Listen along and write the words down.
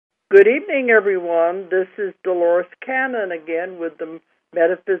Good evening, everyone. This is Dolores Cannon again with the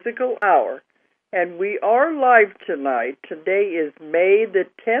Metaphysical Hour. And we are live tonight. Today is May the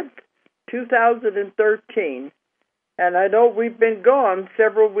 10th, 2013. And I know we've been gone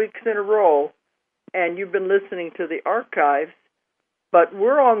several weeks in a row, and you've been listening to the archives. But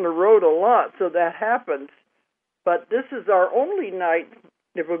we're on the road a lot, so that happens. But this is our only night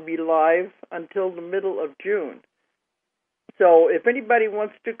that will be live until the middle of June. So if anybody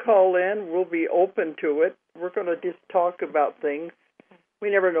wants to call in, we'll be open to it. We're going to just talk about things. We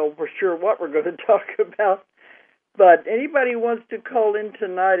never know for sure what we're going to talk about. But anybody who wants to call in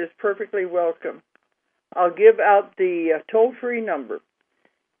tonight is perfectly welcome. I'll give out the toll-free number,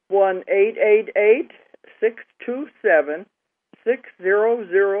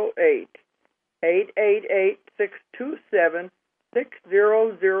 1-888-627-6008,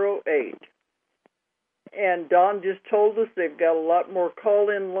 888-627-6008. And Don just told us they've got a lot more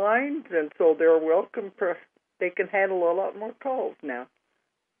call-in lines, and so they're welcome. They can handle a lot more calls now.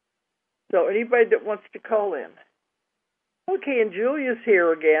 So anybody that wants to call in. Okay, and Julia's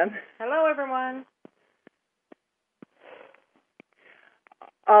here again. Hello, everyone.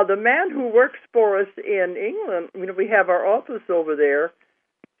 The man who works for us in England, we have our office over there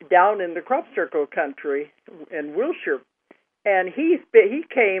down in the crop circle country in Wiltshire, and he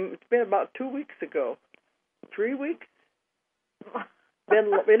came, it's been about 2 weeks ago. 3 weeks?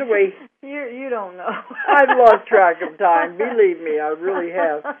 Anyway, you don't know. I've lost track of time. Believe me, I really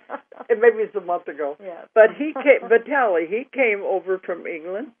have. Maybe it's a month ago. Yeah. But he came over from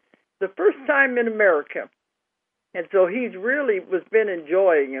England the first time in America, and so he's really been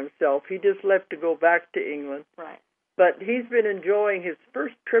enjoying himself. He just left to go back to England. Right. But he's been enjoying his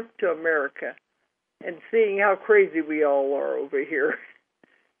first trip to America and seeing how crazy we all are over here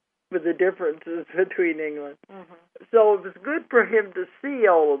with the differences between England. Mm-hmm. So it was good for him to see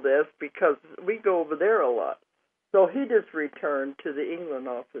all of this because we go over there a lot. So he just returned to the England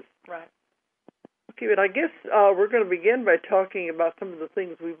office. Right. Okay, but I guess we're going to begin by talking about some of the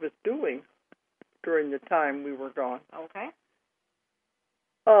things we was doing during the time we were gone. Okay.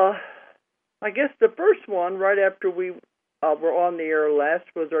 I guess the first one, right after we were on the air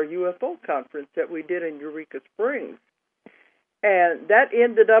last, was our UFO conference that we did in Eureka Springs. And that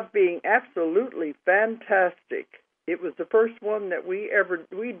ended up being absolutely fantastic. It was the first one that we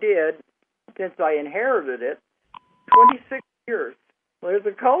did since I inherited it, 26 years. Well, there's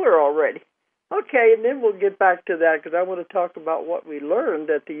a caller already. Okay, and then we'll get back to that because I want to talk about what we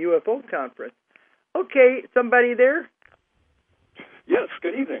learned at the UFO conference. Okay, somebody there? Yes,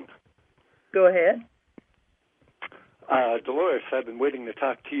 good evening. Go ahead. Dolores, I've been waiting to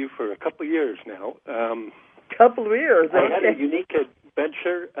talk to you for a couple of years now. Couple of years. Okay. I had a unique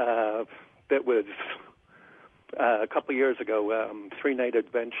adventure that was a couple of years ago, 3-night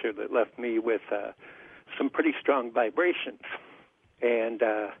adventure that left me with some pretty strong vibrations. And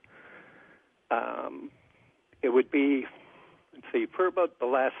it would be, for about the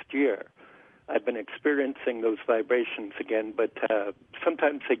last year, I've been experiencing those vibrations again, but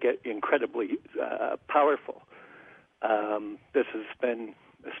sometimes they get incredibly powerful. This has been,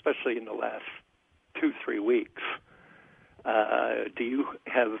 especially in the last 2-3 weeks. Do you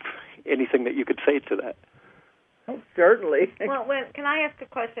have anything that you could say to that? Oh, certainly. Well, can I ask a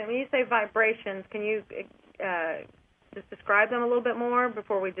question? When you say vibrations, can you just describe them a little bit more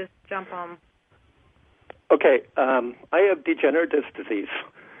before we just jump on? Okay. I have degenerative disease,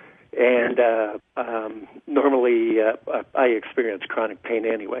 and normally I experience chronic pain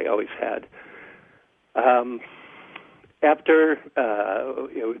anyway, always had. After,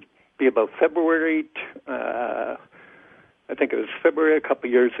 it would be about February, I think it was February a couple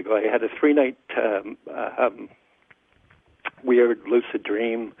of years ago, I had a 3-night weird lucid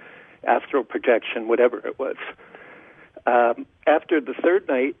dream, astral projection, whatever it was. After the third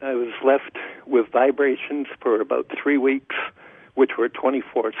night, I was left with vibrations for about 3 weeks, which were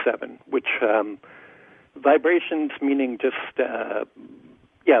 24/7, which vibrations meaning just,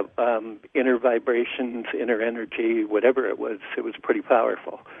 inner vibrations, inner energy, whatever it was pretty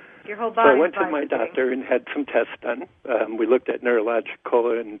powerful. Your whole body. So I went to my doctor and had some tests done. We looked at neurological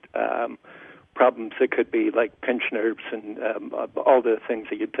and problems that could be like pinched nerves and all the things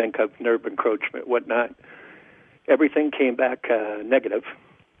that you'd think of, nerve encroachment, whatnot. Everything came back negative.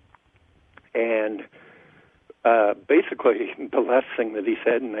 And basically the last thing that he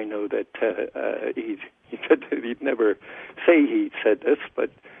said, and I know that he said that he'd never say he said this, but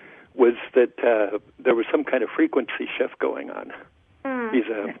was that there was some kind of frequency shift going on. He's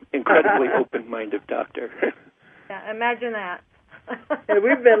an incredibly open-minded doctor. Yeah, imagine that. And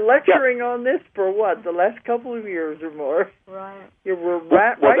we've been lecturing on this for the last couple of years or more. Right. You were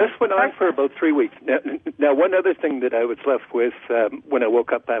Well, this one on for about 3 weeks. Now, one other thing that I was left with when I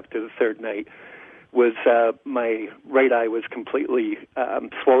woke up after the third night was my right eye was completely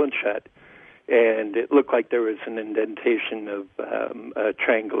swollen shut, and it looked like there was an indentation of a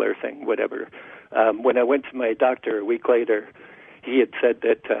triangular thing, whatever. When I went to my doctor a week later, he had said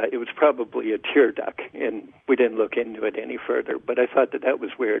that it was probably a tear duct, and we didn't look into it any further. But I thought that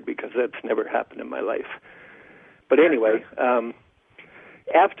was weird because that's never happened in my life. But anyway,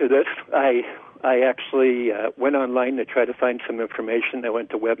 after this, I actually went online to try to find some information. I went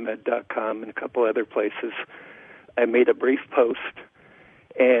to webmed.com and a couple other places. I made a brief post,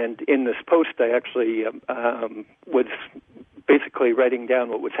 and in this post, I actually was basically writing down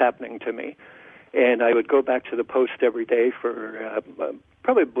what was happening to me. And I would go back to the post every day for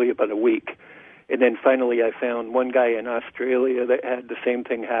probably about a week. And then finally I found one guy in Australia that had the same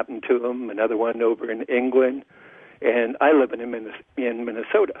thing happen to him, another one over in England, and I live in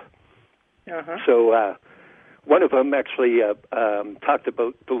Minnesota. Uh-huh. So one of them actually talked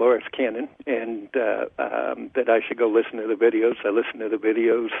about Dolores Cannon and that I should go listen to the videos. I listened to the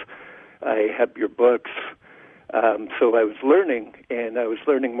videos. I have your books. So I was learning, and I was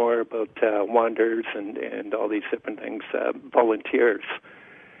learning more about wanderers and all these different things, volunteers.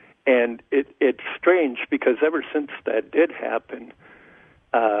 And it's strange because ever since that did happen,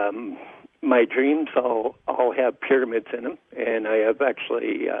 my dreams all have pyramids in them, and I have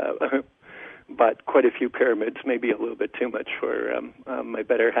actually bought quite a few pyramids, maybe a little bit too much for my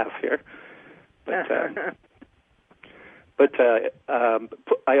better half here. But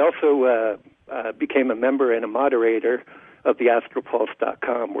I also became a member and a moderator of the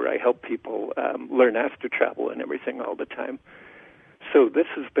astropulse.com, where I help people learn astro travel and everything all the time. So this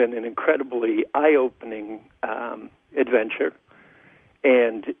has been an incredibly eye-opening adventure,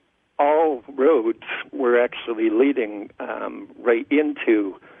 and all roads were actually leading right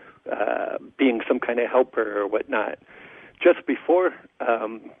into being some kind of helper or whatnot. Just before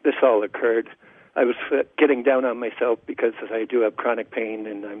this all occurred, I was getting down on myself because I do have chronic pain,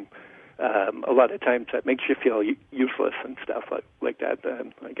 and I'm a lot of times that makes you feel useless and stuff like that.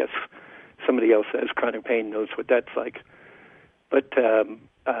 I guess somebody else that has chronic pain knows what that's like. But,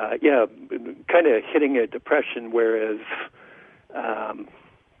 yeah, kind of hitting a depression, whereas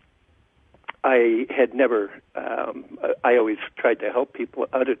I had never, I always tried to help people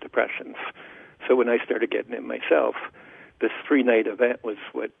out of depressions. So when I started getting it myself, this 3-night event was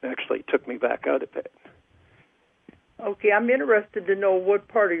what actually took me back out of it. Okay, I'm interested to know what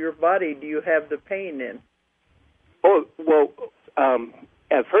part of your body do you have the pain in? Oh, well,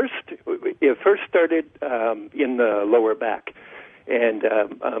 at first, it first started in the lower back. And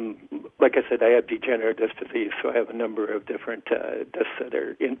like I said, I have degenerative disc disease, so I have a number of different discs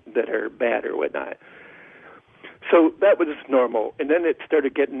that are bad or whatnot. So that was normal. And then it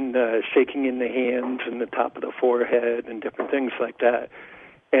started getting shaking in the hands and the top of the forehead and different things like that.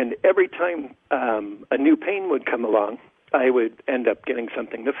 And every time a new pain would come along, I would end up getting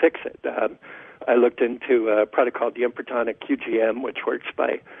something to fix it. I looked into a product called the Impertonic QGM, which works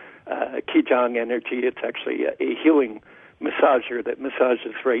by Qigong energy. It's actually a healing massager that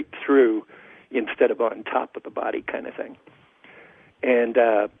massages right through instead of on top of the body kind of thing. And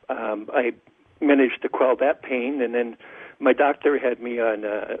I managed to quell that pain, and then my doctor had me on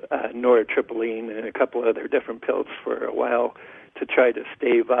nortriptyline and a couple other different pills for a while to try to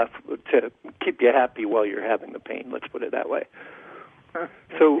stave off, to keep you happy while you're having the pain, let's put it that way.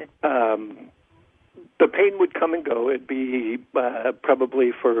 So the pain would come and go. It'd be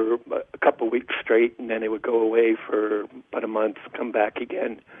probably for a couple weeks straight, and then it would go away for about a month, come back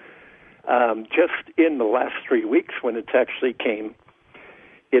again. Just in the last 3 weeks when it actually came,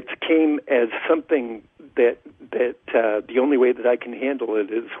 it came as something that the only way that I can handle it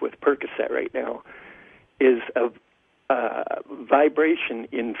is with Percocet right now, is a vibration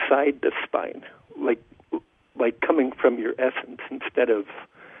inside the spine, like coming from your essence instead of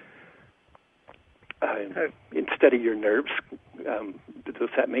your nerves. Does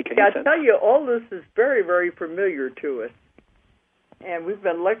that make any sense? I tell you, all this is very, very familiar to us. And we've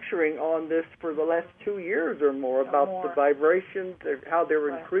been lecturing on this for the last 2 years or more about the vibrations, how they're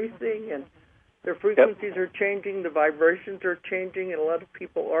increasing, and their frequencies are changing, the vibrations are changing, and a lot of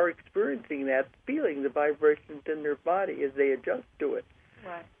people are experiencing that, feeling the vibrations in their body as they adjust to it.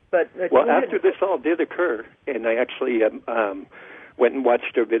 Right. But well, after this all did occur, and I actually went and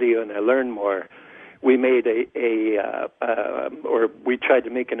watched a video and I learned more, we made or we tried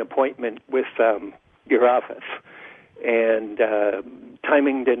to make an appointment with your office. And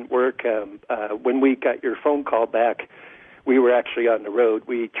timing didn't work. When we got your phone call back, we were actually on the road.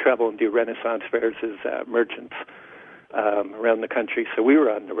 We travel and do Renaissance fairs as merchants. around the country. So we were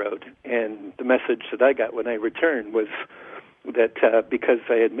on the road, and the message that I got when I returned was that because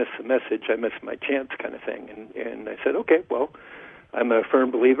I had missed the message, I missed my chance, kind of thing. And I said, okay, well, I'm a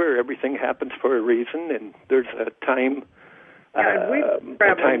firm believer. Everything happens for a reason, and there's a time, a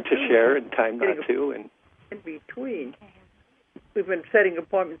time to share and time not to. And in between, we've been setting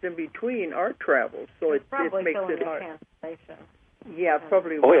appointments in between our travels, so it makes it hard. Yeah,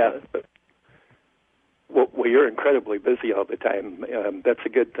 probably. Oh yeah. Well, you're incredibly busy all the time. That's a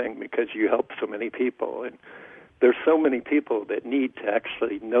good thing because you help so many people, and there's so many people that need to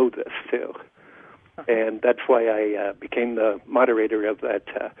actually know this too. And that's why I became the moderator of that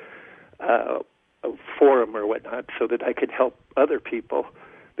forum or whatnot, so that I could help other people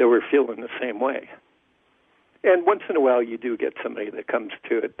that were feeling the same way. And once in a while, you do get somebody that comes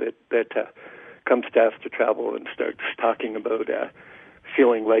to it that comes to Ask to Travel and starts talking about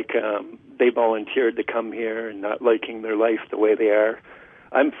feeling like they volunteered to come here and not liking their life the way they are.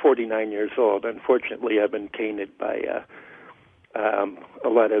 I'm 49 years old. Unfortunately, I've been tainted by a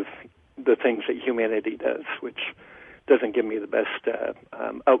lot of the things that humanity does, which doesn't give me the best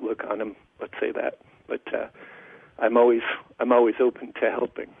outlook on them. Let's say that. But I'm always open to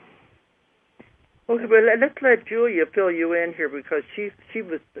helping. Okay, well, let's let Julia fill you in here because she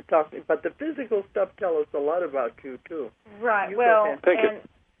was talking, but the physical stuff tell us a lot about you too. Right. You well, and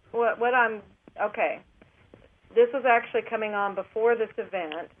what I'm okay. This was actually coming on before this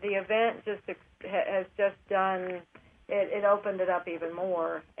event. The event has just done. It opened it up even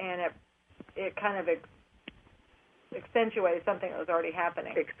more, and it kind of accentuated something that was already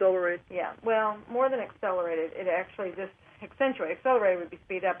happening. Accelerated? Yeah. Well, more than accelerated, it actually just accentuated. Accelerated would be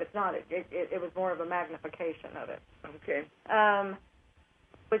speed up. It's not. It was more of a magnification of it. Okay.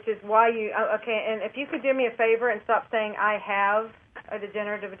 Which is why you... Okay, and if you could do me a favor and stop saying, I have a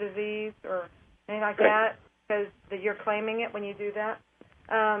degenerative disease or anything like that, because you're claiming it when you do that.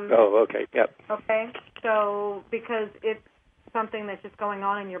 Okay. Yep. Okay. So, because it's something that's just going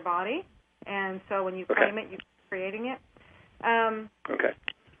on in your body, and so when you claim it, you're creating it.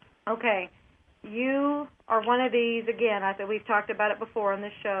 Okay. You are one of these, again, I said we've talked about it before on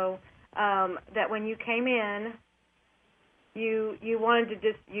this show, that when you came in, you wanted to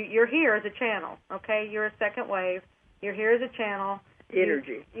just, you're here as a channel, okay? You're a second wave. You're here as a channel.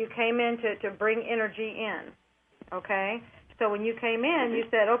 Energy. You came in to bring energy in, okay? So when you came in, you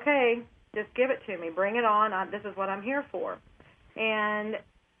said, okay, just give it to me. Bring it on. This is what I'm here for. And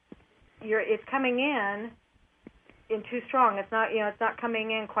it's coming in too strong. It's not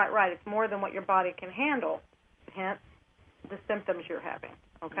coming in quite right. It's more than what your body can handle. Hence, the symptoms you're having.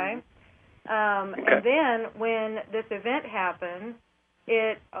 Okay. And then when this event happened,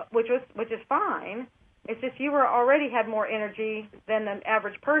 which is fine. It's just you already had more energy than the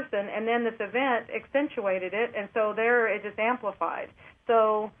average person, and then this event accentuated it, and so there it just amplified.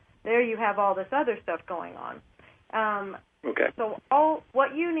 So there you have all this other stuff going on. So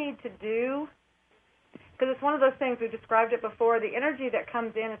what you need to do, because it's one of those things, we described it before, the energy that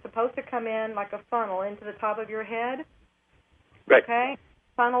comes in is supposed to come in like a funnel into the top of your head. Right. Okay?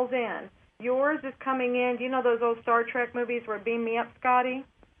 Funnels in. Yours is coming in. Do you know those old Star Trek movies where Beam Me Up, Scotty?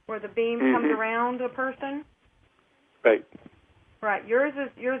 Where the beam comes around a person? Right. Right. Yours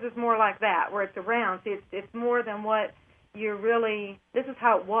is more like that, where it's around. See, it's more than what you really... This is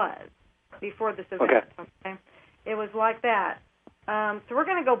how it was before this event. Okay? It was like that. So we're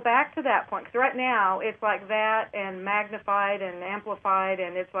going to go back to that point, because right now it's like that and magnified and amplified,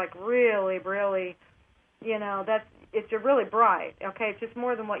 and it's like really, really, it's really bright. Okay, it's just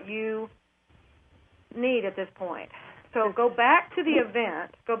more than what you need at this point. So go back to the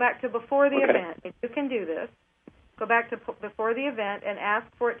event. Go back to before the event. If you can do this, go back to before the event and ask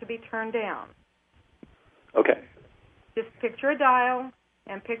for it to be turned down. Okay. Just picture a dial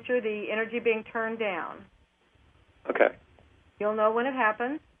and picture the energy being turned down. Okay. You'll know when it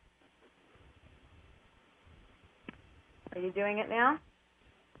happens. Are you doing it now?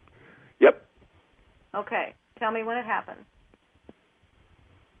 Yep. Okay. Tell me when it happens.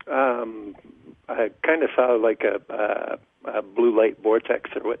 I kind of saw like a blue light vortex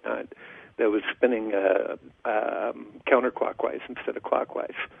or whatnot that was spinning counterclockwise instead of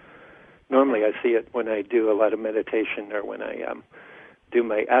clockwise. Normally I see it when I do a lot of meditation or when I do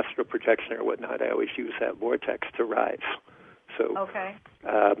my astral projection or whatnot. I always use that vortex to rise. So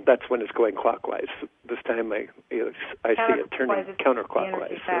that's when it's going clockwise. This time I see it turning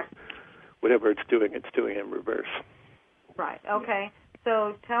counterclockwise. So whatever it's doing in reverse. Right. Okay.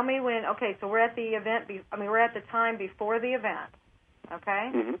 So tell me when. Okay. So we're at the event. We're at the time before the event. Okay.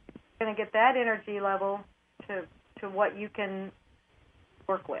 Mm-hmm. You're going to get that energy level to what you can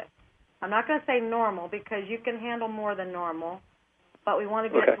work with. I'm not going to say normal because you can handle more than normal, but we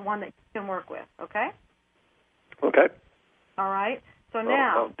want to get to one that you can work with, okay? Okay. All right. So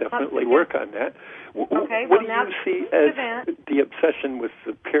now... I'll definitely work on that. Okay. What do you see as the obsession with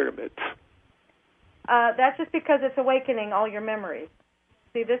the pyramids? That's just because it's awakening all your memories.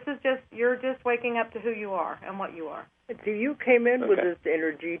 See, this is just, you're just waking up to who you are and what you are. See, you came in with this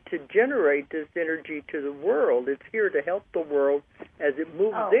energy to generate this energy to the world. It's here to help the world as it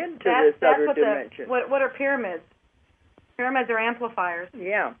moves into this other dimension. What are pyramids? Pyramids are amplifiers.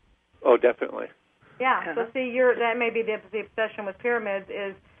 Yeah. Oh, definitely. Yeah. So see, that may be the obsession with pyramids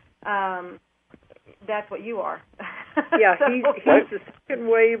is that's what you are. Yeah, he's the second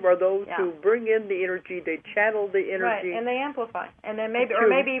wave are those who bring in the energy, they channel the energy. Right, and they amplify. And then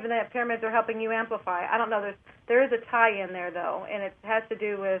maybe even the pyramids are helping you amplify. I don't know. There is a tie in there though, and it has to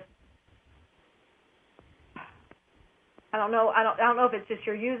do with I don't know if it's just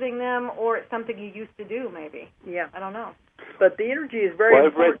you're using them or it's something you used to do maybe. Yeah. I don't know. But the energy is very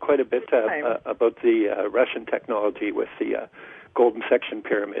important. Well, I've read quite a bit about the Russian technology with the golden section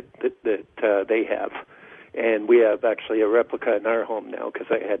pyramid that they have. And we have actually a replica in our home now because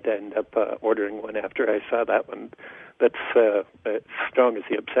I had to end up ordering one after I saw that one. That's as strong as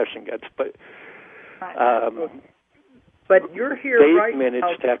the obsession gets. But you're here they've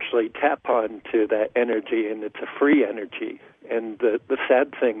managed to actually tap onto that energy, and it's a free energy. And the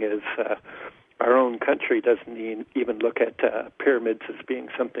sad thing is our own country doesn't even look at pyramids as being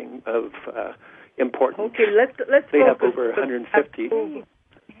something of importance. Okay, let's They focus. have over 150.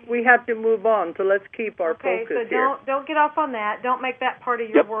 We have to move on, so let's keep our focus here. Okay, so don't get off on that. Don't make that part of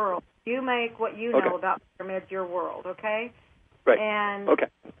your world. You make what you know about pyramids your world, okay? Right. And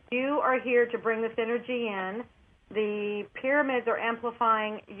you are here to bring this energy in. The pyramids are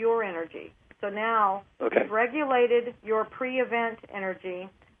amplifying your energy. So now you've regulated your pre-event energy.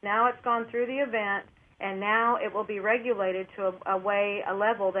 Now it's gone through the event, and now it will be regulated to a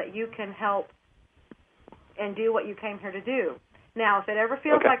level that you can help and do what you came here to do. Now, if it ever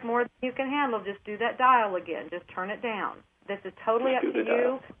feels like more than you can handle, just do that dial again. Just turn it down. This is totally up to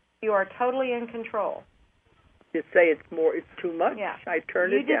you. You are totally in control. Just say it's too much. Yeah. I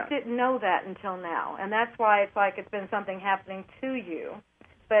turn it down. You just didn't know that until now, and that's why it's like it's been something happening to you.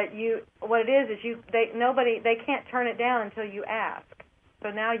 But what it is they can't turn it down until you ask. So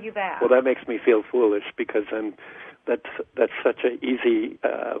now you've asked. Well, that makes me feel foolish because that's such an easy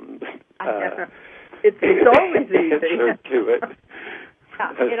it's always easy answer to it.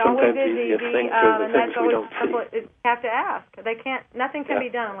 It always is easy, and that's always you have to ask. Nothing can be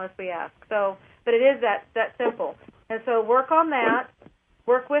done unless we ask. So, but it is that simple. And so work on that,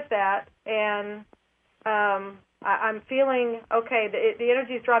 work with that, and I'm feeling the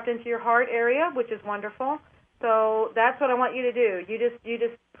energy's dropped into your heart area, which is wonderful. So that's what I want you to do. You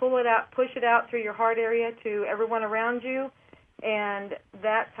just pull it out, push it out through your heart area to everyone around you, and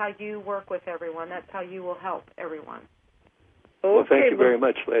that's how you work with everyone. That's how you will help everyone. Well, thank you very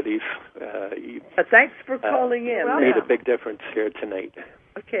much, ladies. Thanks for calling in. Made a big difference here tonight.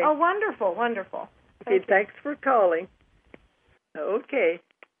 Okay. Oh, wonderful, wonderful. Thanks for calling. Okay.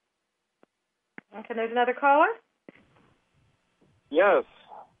 Okay, there's another caller? Yes.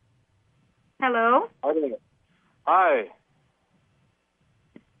 Hello? Hi.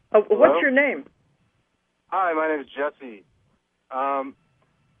 Oh, what's your name? Hi, my name is Jesse.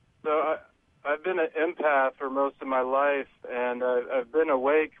 So I've been an empath for most of my life, and I've been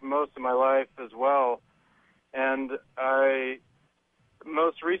awake most of my life as well. And I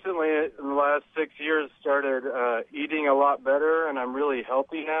most recently, in the last 6 years, started eating a lot better, and I'm really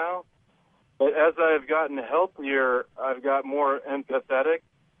healthy now. But as I've gotten healthier, I've got more empathetic,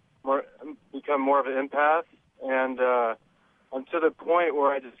 become more of an empath, and I'm to the point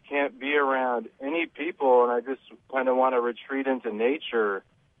where I just can't be around any people, and I just kind of want to retreat into nature.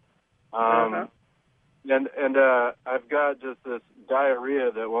 And I've got just this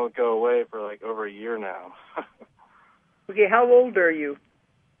diarrhea that won't go away for like over a year now. Okay, how old are you?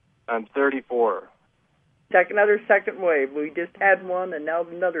 I'm 34. Another second wave. We just had one, and now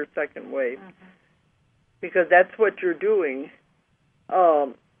another second wave. Because that's what you're doing.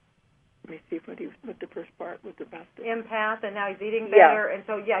 Let me see what the first part was about. Empath, and now he's eating better, and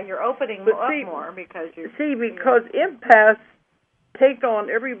so you're opening up more because you're. See, because empaths take on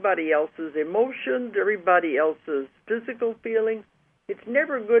everybody else's emotions, everybody else's physical feelings. It's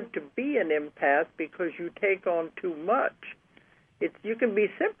never good to be an empath because you take on too much. You can be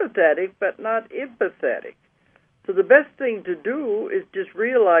sympathetic, but not empathetic. So the best thing to do is just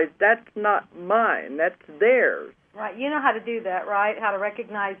realize that's not mine, that's theirs. Right. You know how to do that, right? How to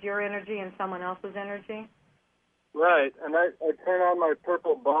recognize your energy and someone else's energy? Right, and I turn on my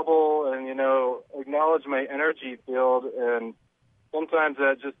purple bubble and, acknowledge my energy field, and sometimes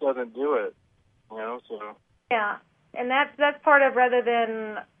that just doesn't do it, so. Yeah, and that's part of, rather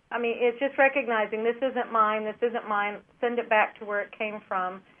than, it's just recognizing this isn't mine, send it back to where it came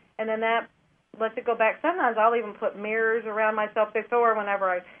from, and then that lets it go back. Sometimes I'll even put mirrors around myself before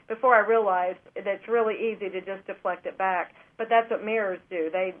I realize that it's really easy to just deflect it back. But that's what mirrors do.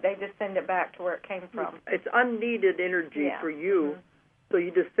 They just send it back to where it came from. It's unneeded energy for you, Mm-hmm. so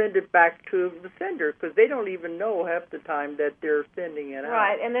you just send it back to the sender, because they don't even know half the time that they're sending it out.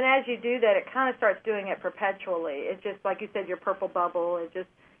 Right, and then as you do that, it kind of starts doing it perpetually. It's just, like you said, your purple bubble, it just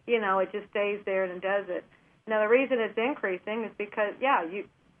stays there and does it. Now, the reason it's increasing is because,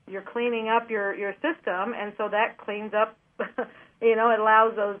 you're cleaning up your system, and so that cleans up, it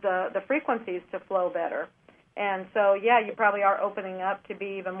allows those the frequencies to flow better. And so, you probably are opening up to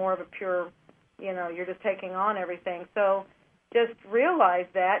be even more of a pure, you're just taking on everything. So just realize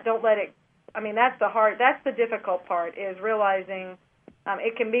that. Don't let it, that's the difficult part, is realizing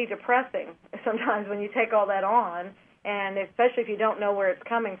it can be depressing sometimes when you take all that on, and especially if you don't know where it's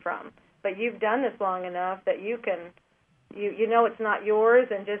coming from. But you've done this long enough that you can, you know it's not yours,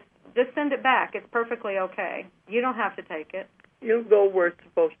 and just send it back. It's perfectly okay. You don't have to take it. You'll go where it's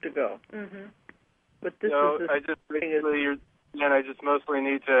supposed to go. Mm-hmm. But this is I just mostly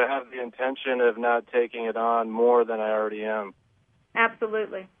need to have the intention of not taking it on more than I already am.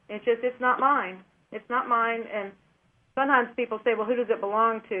 Absolutely. It's not mine. It's not mine. And sometimes people say, well, who does it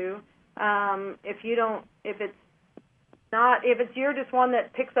belong to? If it's you're just one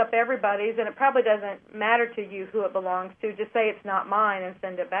that picks up everybody's, and it probably doesn't matter to you who it belongs to. Just say it's not mine and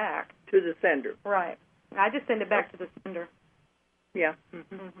send it back to the sender. Right. I just send it back to the sender. Yeah.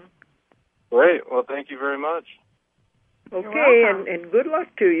 Mm-hmm. Great. Well, thank you very much. Okay, and good luck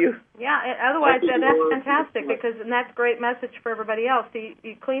to you. Yeah, otherwise that's fantastic, and that's a great message for everybody else. So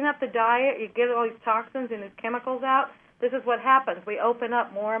you clean up the diet, you get all these toxins and these chemicals out. This is what happens. We open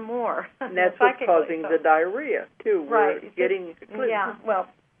up more and more. And that's what's causing the diarrhea, too. Right. We're getting yeah, well,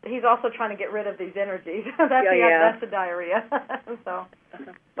 he's also trying to get rid of these energies. That's the diarrhea. So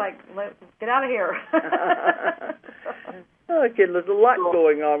it's like, get out of here. Okay, there's a lot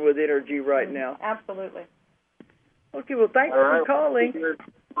going on with energy right now. Absolutely. Okay, well, thanks for calling.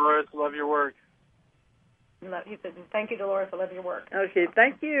 Dolores, love your work. He said, thank you, Dolores, I love your work. Okay,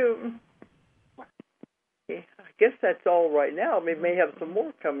 thank you. Okay, I guess that's all right now. We may have some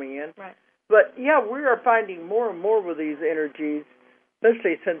more coming in. Right. But, we are finding more and more with these energies,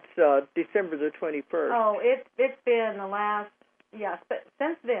 especially since December the 21st. Oh, it's been the last, but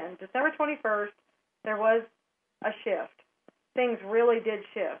since then, December 21st, there was a shift. Things really did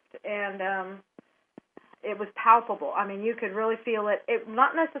shift, and it was palpable. You could really feel it.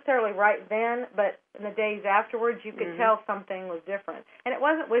 Not necessarily right then, but in the days afterwards, you could tell something was different. And it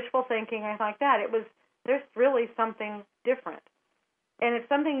wasn't wishful thinking or anything like that. There's really something different. And it's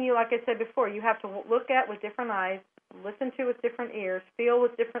something like I said before, you have to look at with different eyes, listen to with different ears, feel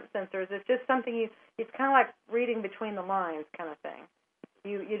with different sensors. It's just something it's kind of like reading between the lines kind of thing.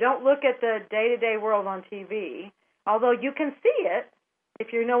 You don't look at the day-to-day world on TV, although you can see it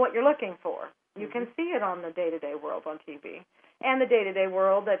if you know what you're looking for. You can see it on the day-to-day world on TV and the day-to-day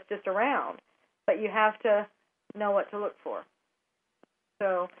world that's just around, but you have to know what to look for.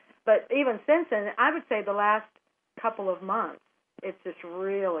 So, but even since then, I would say the last couple of months, it's just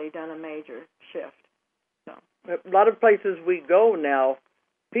really done a major shift. So, a lot of places we go now,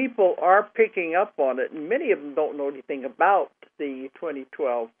 people are picking up on it, and many of them don't know anything about the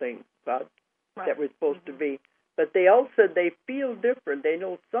 2012 thing that we're supposed to be. But they all said they feel different. They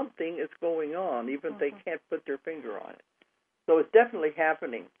know something is going on, even if they can't put their finger on it. So it's definitely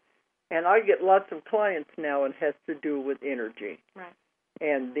happening. And I get lots of clients now, and it has to do with energy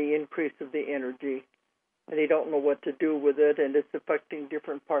and the increase of the energy. And they don't know what to do with it, and it's affecting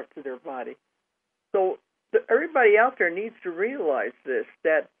different parts of their body. So everybody out there needs to realize this,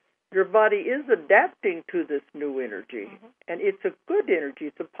 that your body is adapting to this new energy, and it's a good energy.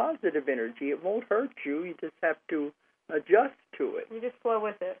 It's a positive energy. It won't hurt you. You just have to adjust to it. You just flow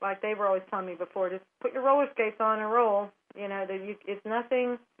with it, like they were always telling me before. Just put your roller skates on and roll. It's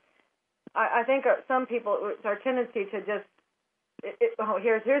nothing. I think some people, it's our tendency to just.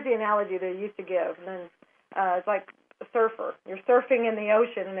 Here's the analogy they used to give. And then it's like a surfer. You're surfing in the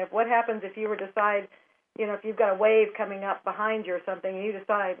ocean, and what happens if you were to decide? If you've got a wave coming up behind you or something, and you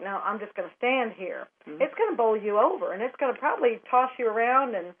decide, no, I'm just going to stand here, it's going to bowl you over, and it's going to probably toss you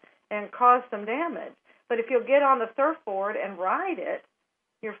around and cause some damage. But if you'll get on the surfboard and ride it,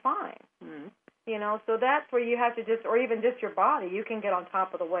 you're fine. So that's where you have to or even just your body, you can get on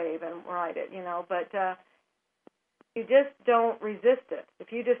top of the wave and ride it, But You just don't resist it.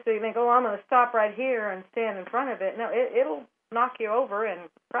 If you just think, oh, I'm going to stop right here and stand in front of it, no, it'll knock you over and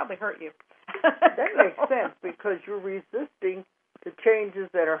probably hurt you. That makes sense because you're resisting the changes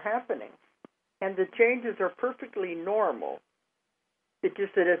that are happening. And the changes are perfectly normal. It's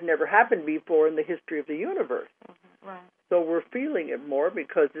just that it has never happened before in the history of the universe. Mm-hmm. Right. So we're feeling it more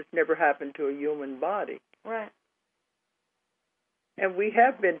because it's never happened to a human body. Right. And we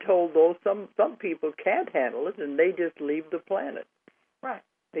have been told, though, some people can't handle it, and they just leave the planet. Right.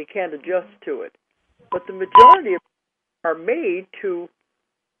 They can't adjust to it. But the majority of are made to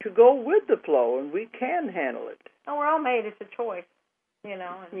go with the flow, and we can handle it. Oh, we're all made. It's a choice, you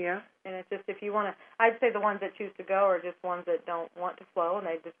know. And, yeah. And it's just if you want to, I'd say the ones that choose to go are just ones that don't want to flow, and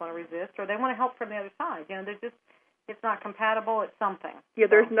they just want to resist, or they want to help from the other side. You know, they're just, it's not compatible. It's something. Yeah,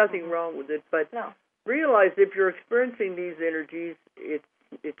 there's nothing wrong with it, but no. Realize if you're experiencing these energies,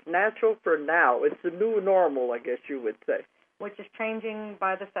 it's natural for now. It's the new normal, I guess you would say. Which is changing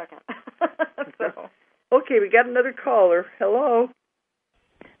by the second. So. Okay, we got another caller. Hello.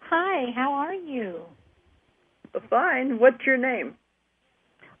 Hi, how are you? Fine. What's your name?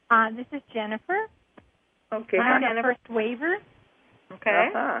 This is Jennifer. Okay. I'm the first waiver. Okay.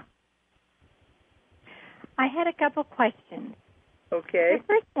 Uh-huh. I had a couple questions. Okay.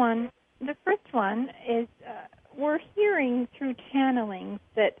 The first one is we're hearing through channeling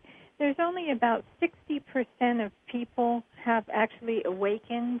that there's only about 60% of people have actually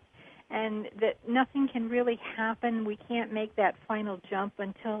awakened, and that nothing can really happen. We can't make that final jump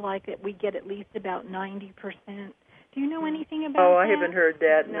until we get at least about 90%. Do you know anything about that? Oh, I haven't heard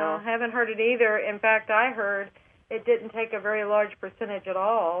that, no. I haven't heard it either. In fact, I heard it didn't take a very large percentage at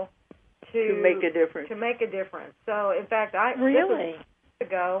all to make a difference. So, in fact, Really? This was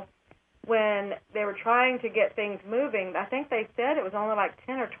ago when they were trying to get things moving, I think they said it was only like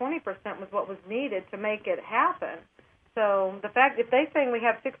 10 or 20% was what was needed to make it happen. So the fact, if they're saying we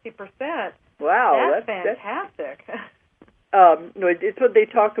have 60%, wow, that's fantastic. It's what they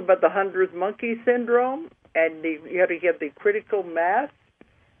talk about, the 100th monkey syndrome, and you have to get the critical mass.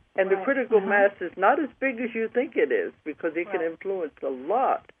 And the critical mass is not as big as you think it is because it can influence a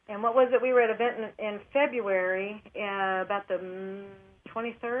lot. And what was it? We were at an event in February, about the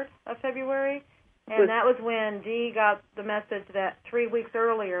 23rd of February, and that was when Dee got the message that 3 weeks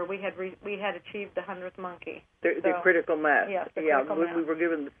earlier we had achieved the 100th monkey. The critical mass. Yes, critical mass. We were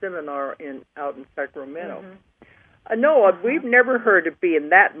given the seminar out in Sacramento. Mm-hmm. We've never heard it being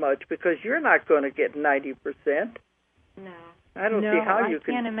that much because you're not going to get 90%. No. I don't see how you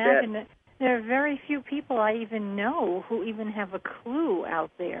can can't imagine that. There are very few people I even know who even have a clue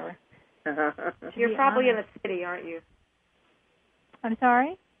out there. You're probably in a city, aren't you? I'm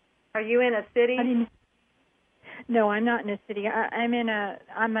sorry? Are you in a city? No, I'm not in a city. I'm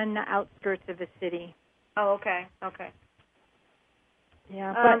on the outskirts of a city. Oh, okay.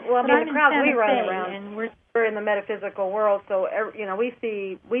 Yeah, the crowd we run around, and we're in the metaphysical world, so we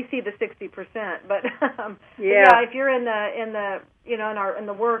see the 60%. But if you're in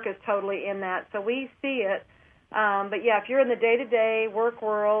the work is totally in that, so we see it. But if you're in the day-to-day work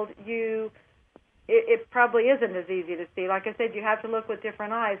world, it probably isn't as easy to see. Like I said, you have to look with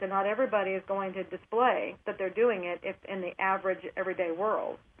different eyes, and not everybody is going to display that they're doing it in the average everyday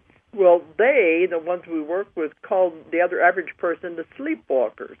world. Well, the ones we work with, called the other average person the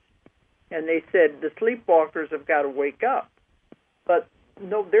sleepwalkers. And they said the sleepwalkers have got to wake up. But,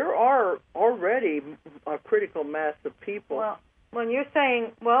 no, there are already a critical mass of people. Well, when you're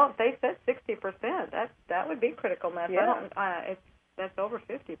saying, they said 60%, that would be critical mass. Yeah. That's over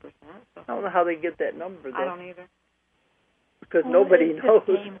 50%. So. I don't know how they get that number, though. I don't either. Because nobody knows.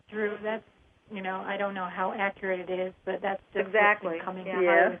 Just came through. That's, I don't know how accurate it is, but that's just exactly coming through.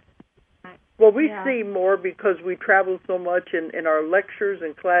 Yeah. Well, we see more because we travel so much, and our lectures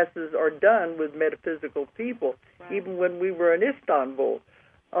and classes are done with metaphysical people. Right. Even when we were in Istanbul,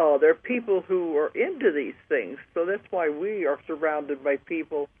 there are people who are into these things. So that's why we are surrounded by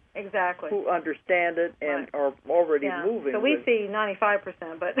people who understand it and are already moving. So we see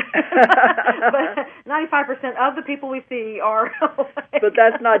 95%, but 95% of the people we see are. But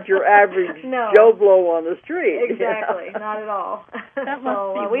that's not your average Joe Blow on the street. Exactly, not at all. That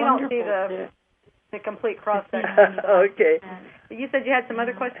must be we wonderful. don't see the complete cross section. Okay. You said you had some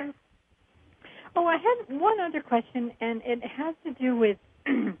other questions? Oh, I had one other question, and it has to do with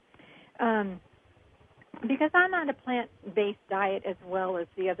because I'm on a plant-based diet as well as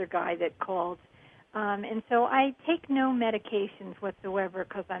the other guy that called, and so I take no medications whatsoever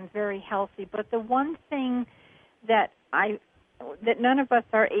because I'm very healthy. But the one thing that none of us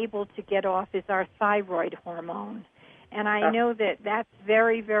are able to get off is our thyroid hormone, and I know that that's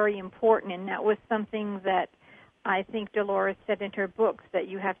very, very important, and that was something that I think Dolores said in her books that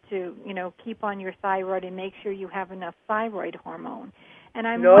you have to, keep on your thyroid and make sure you have enough thyroid hormone. And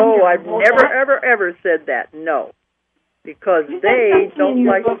I'm No, I've wondering, never, ever said that. No, because they don't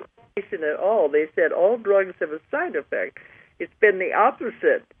like information at all. They said all drugs have a side effect. It's been the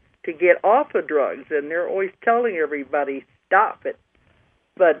opposite to get off of drugs, and they're always telling everybody, stop it.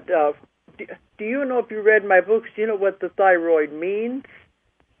 But do you know, if you read my books, do you know what the thyroid means?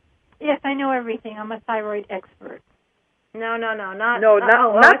 Yes, I know everything. I'm a thyroid expert. Not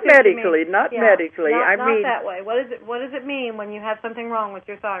medically, not medically. Not I mean that way. What does it mean when you have something wrong with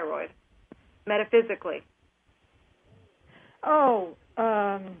your thyroid, metaphysically?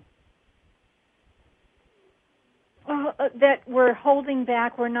 That we're holding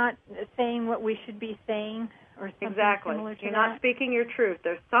back. We're not saying what we should be saying, or something exactly. Similar to You're that. not speaking your truth.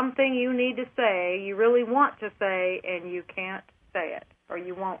 There's something you need to say, you really want to say, and you can't say it, or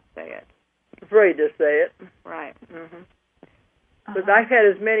you won't say it. Afraid to say it. Right. Mm-hmm. Because I've had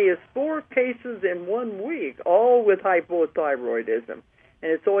as many as 4 cases in 1 week, all with hypothyroidism. And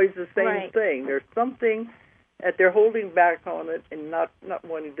it's always the same thing. There's something that they're holding back on it and not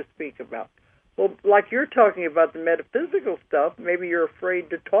wanting to speak about. Well, like you're talking about the metaphysical stuff, maybe you're afraid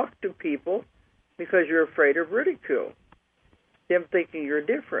to talk to people because you're afraid of ridicule, them thinking you're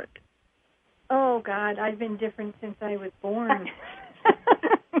different. Oh, God, I've been different since I was born.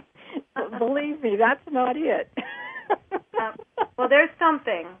 Believe me, that's not it. Well, there's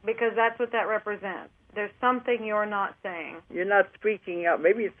something, because that's what that represents. There's something you're not saying. You're not speaking out.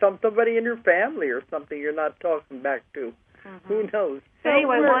 Maybe it's somebody in your family or something you're not talking back to. Mm-hmm. Who knows? So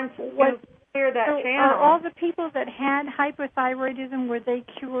anyway, once you clear that channel... all the people that had hypothyroidism, were they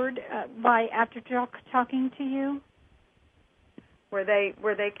cured after talking to you? Were they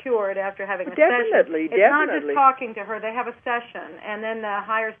cured after having a session? It's not just talking to her. They have a session, and then the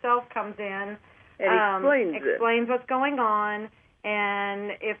higher self comes in and explains what's going on,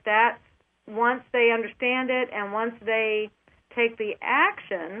 and if that's, once they understand it and once they take the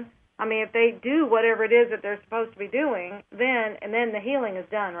action, I mean, if they do whatever it is that they're supposed to be doing, then the healing is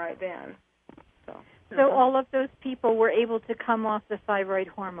done right then. So all of those people were able to come off the thyroid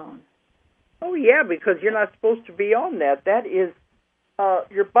hormone? Oh, yeah, because you're not supposed to be on that. That is,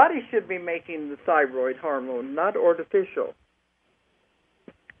 your body should be making the thyroid hormone, not artificial.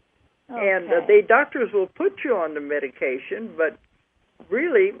 Okay. And doctors will put you on the medication, but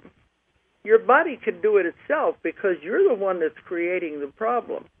really, your body can do it itself because you're the one that's creating the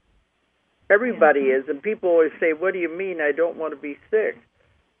problem. Everybody is, and people always say, what do you mean I don't want to be sick?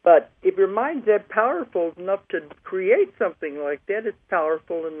 But if your mind's that powerful enough to create something like that, it's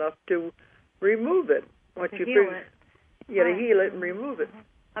powerful enough to remove it. Once you heal it. You got to heal it and remove it.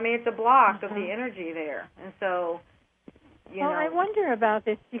 I mean, it's a block of the energy there, and so... I wonder about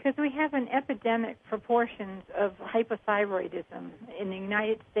this because we have an epidemic proportions of hypothyroidism in the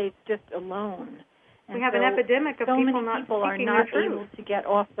United States just alone. And we have an epidemic of people not people are not able to get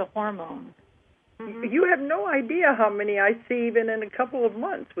off the hormone. Mm-hmm. You have no idea how many I see even in a couple of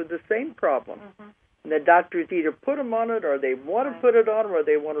months with the same problem. Mm-hmm. And the doctors either put them on it or they want to put it on or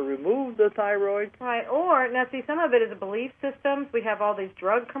they want to remove the thyroid. Right. Or, now see, some of it is belief systems. We have all these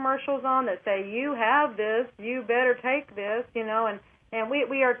drug commercials on that say, you have this, you better take this, and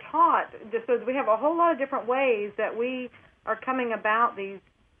we are taught, so we have a whole lot of different ways that we are coming about these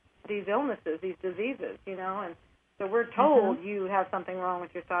illnesses, these diseases, and so we're told you have something wrong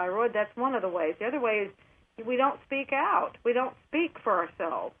with your thyroid. That's one of the ways. The other way is we don't speak out. We don't speak for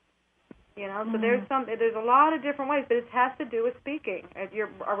ourselves. So there's a lot of different ways, but it has to do with speaking.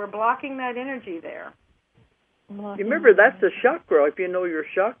 We're blocking that energy there. Remember, that's a chakra, if you know your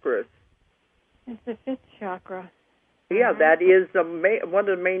chakras. It's the 5th chakra. Yeah, that is one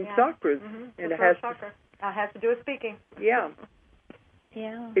of the main chakras. Mm-hmm. And it has to do with speaking. Yeah.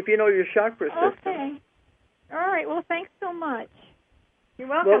 Yeah. If you know your chakra system. Okay. All right, well, thanks so much. You're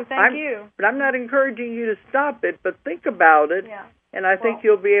welcome, thank you. But I'm not encouraging you to stop it, but think about it. Yeah. And I think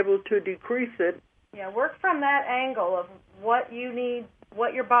you'll be able to decrease it. Yeah, work from that angle of what you need,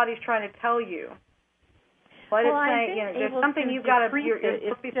 what your body's trying to tell you. What it's saying, there's something you're supposed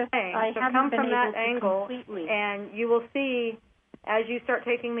to be saying. So come from that angle, and you will see, as you start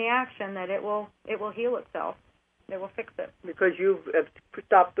taking the action, that it will heal itself. It will fix it. Because you've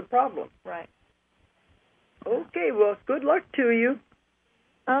stopped the problem. Right. Okay, well, good luck to you.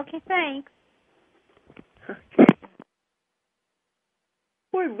 Okay, thanks.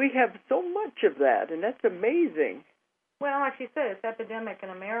 Boy, we have so much of that, and that's amazing. Well, like you said, it's epidemic in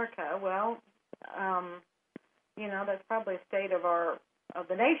America. Well, that's probably a state of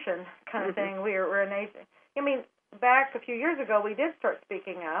the nation kind of thing. We're a nation. I mean, back a few years ago, we did start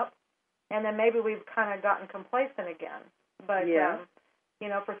speaking up, and then maybe we've kind of gotten complacent again. But you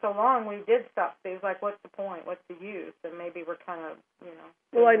know, for so long we did stop. It was like, what's the point? What's the use? And maybe we're kind of, you know.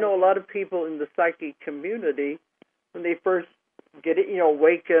 Well, I know a lot of people in the psychic community, when they first get it, you know,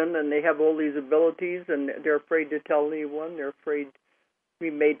 awaken, and they have all these abilities, and they're afraid to tell anyone. They're afraid to be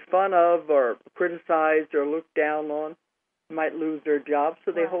made fun of or criticized or looked down on. Might lose their job,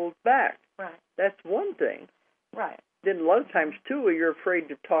 so they hold back. Right. That's one thing. Right. Then a lot of times, too, you're afraid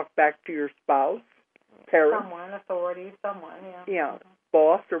to talk back to your spouse, parents. Someone, authority, someone, Yeah,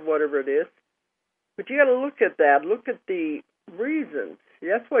 boss or whatever it is. But you got to look at that. Look at the reasons.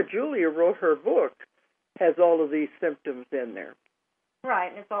 That's why Julia wrote her book. Has all of these symptoms in there. Right,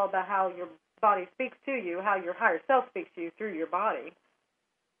 and it's all about how your body speaks to you, how your higher self speaks to you through your body.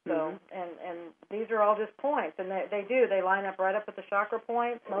 So, and these are all just points, and they line up right up at the chakra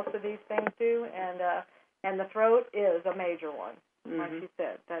points. Most of these things do, and the throat is a major one, like she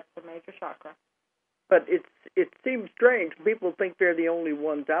said. That's the major chakra. But it seems strange. People think they're the only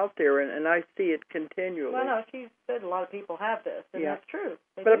ones out there, and I see it continually. Well, no, she said a lot of people have this, and that's true.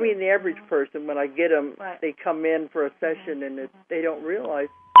 They but do. I mean, the average person, when I get them, they come in for a session, and they don't realize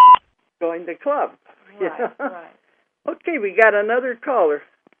going to club. Right, right. Okay, we got another caller.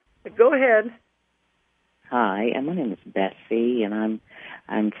 Go ahead. Hi, my name is Bessie, and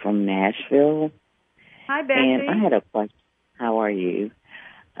I'm from Nashville. Hi, Bessie. And I had a question. How are you?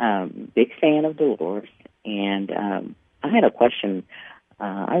 Big fan of Dolores, and I had a question.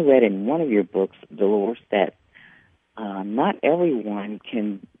 I read in one of your books, Dolores, that not everyone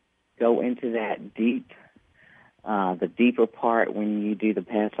can go into that deep, the deeper part when you do the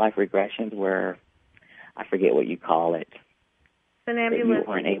past life regressions, where I forget what you call it. Somnambulism. You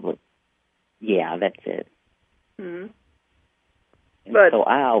weren't able. Yeah, that's it. Mm-hmm. But so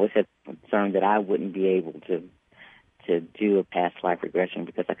I always had concern that I wouldn't be able to do a past life regression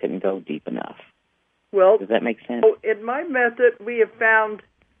because I couldn't go deep enough. Well, does that make sense? In my method, we have found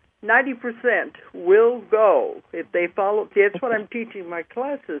 90% will go if they follow. See, that's what I'm teaching my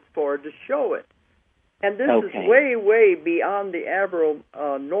classes for, to show it. And this is way, way beyond the average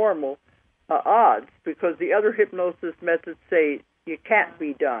normal odds, because the other hypnosis methods say you can't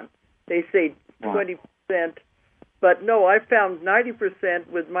be done. They say 20%. But no, I found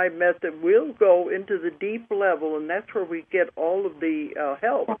 90% with my method will go into the deep level, and that's where we get all of the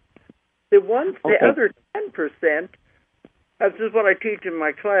help. The other 10%, this is what I teach in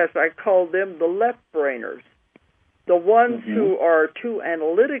my class, I call them the left-brainers. The ones who are too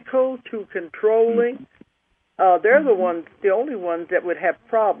analytical, too controlling, they're the only ones that would have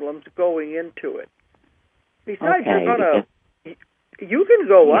problems going into it. Besides, you can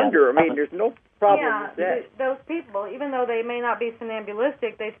go under. I mean, there's no problem with that. Those people, even though they may not be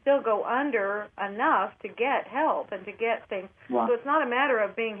somnambulistic, they still go under enough to get help and to get things. So it's not a matter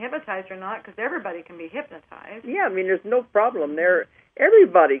of being hypnotized or not, because everybody can be hypnotized. Yeah, I mean, there's no problem there.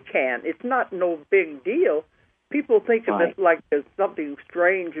 Everybody can. It's not no big deal. People think of it like as something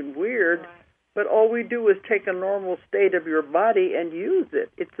strange and weird, but all we do is take a normal state of your body and use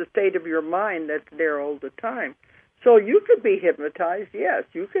it. It's the state of your mind that's there all the time. So you could be hypnotized, yes.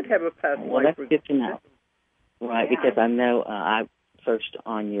 You could have a past life. Well, that's good to know. Right, because I know I searched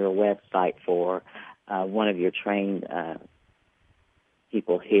on your website for one of your trained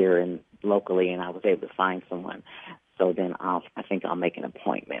people here and locally, and I was able to find someone. So then I think I'll make an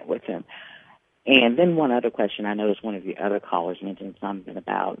appointment with him. And then one other question. I noticed one of your other callers mentioned something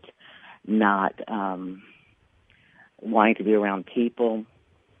about not wanting to be around people,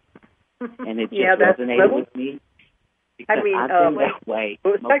 and it just resonated with me. I mean, I've been that way.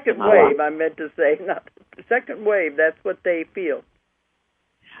 Second wave, I meant to say. Not second wave, that's what they feel.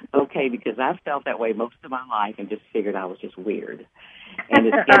 Okay, because I've felt that way most of my life and just figured I was just weird. And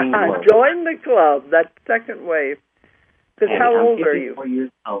it's getting worse. Join the club. That's second wave. Because how old are you? 54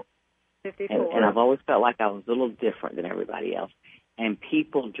 years old. 54. And I've always felt like I was a little different than everybody else. And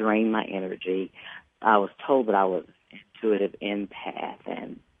people drain my energy. I was told that I was an intuitive empath,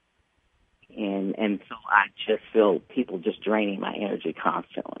 and so I just feel people just draining my energy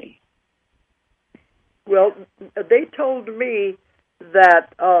constantly. Well, they told me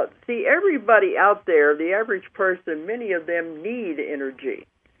that, everybody out there, the average person, many of them need energy.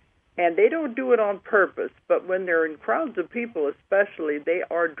 And they don't do it on purpose, but when they're in crowds of people especially, they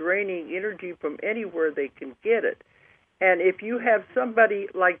are draining energy from anywhere they can get it. And if you have somebody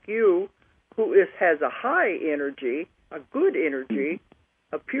like you who has a high energy, a good energy,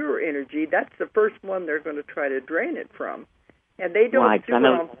 a pure energy, that's the first one they're going to try to drain it from. And they don't do it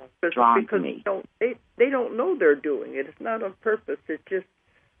on purpose because they don't know they're doing it. It's not on purpose. It's just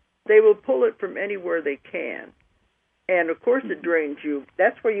they will pull it from anywhere they can. And, of course, it drains you.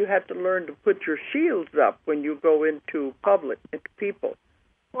 That's where you have to learn to put your shields up when you go into public, into people.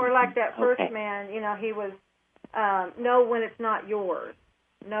 Or like that first man, he was, know when it's not yours.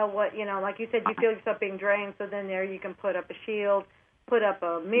 Know what, like you said, you feel yourself being drained, so then there you can put up a shield, put up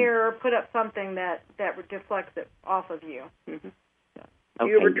a mirror, put up something that deflects it off of you. Mm-hmm. Have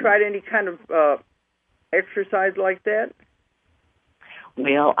you ever tried any kind of exercise like that?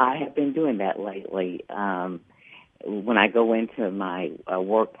 Well, I have been doing that lately. When I go into my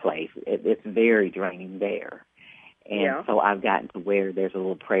workplace, it's very draining there. And so I've gotten to where there's a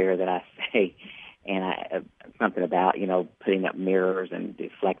little prayer that I say, and something about, putting up mirrors and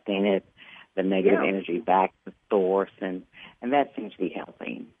deflecting it, the negative energy back to the source, and that seems to be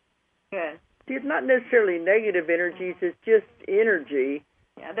helping. Good. See, it's not necessarily negative energies, it's just energy.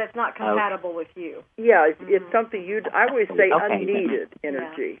 Yeah, that's not compatible with you. Yeah, it's something I always say unneeded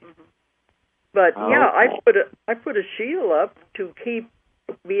energy. Yeah. Mm-hmm. But I put a shield up to keep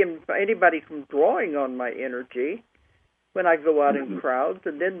anybody from drawing on my energy when I go out in crowds,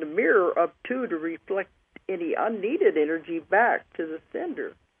 and then the mirror up too to reflect any unneeded energy back to the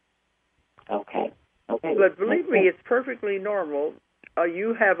sender. Okay. But believe me, it's perfectly normal.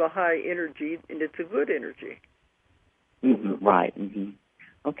 You have a high energy, and it's a good energy. Mm-hmm. Right. Mm-hmm.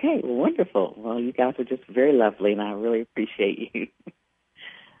 Okay, well, wonderful. Well, you guys are just very lovely, and I really appreciate you.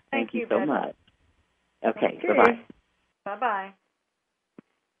 Thank you so much. Okay, bye-bye. Bye-bye.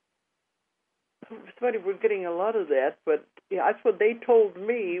 It's funny, we're getting a lot of that, but that's what they told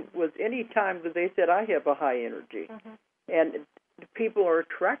me was any time that they said, I have a high energy. Mm-hmm. And people are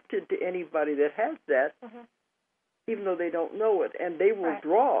attracted to anybody that has that, even though they don't know it, and they will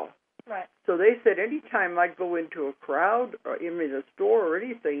draw. Right. So they said any time I go into a crowd or in a store or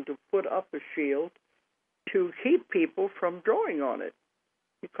anything to put up a shield to keep people from drawing on it,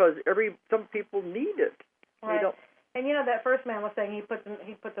 because some people need it. Right. They don't. And that first man was saying he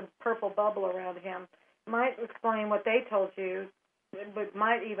put the purple bubble around him. Might explain what they told you, but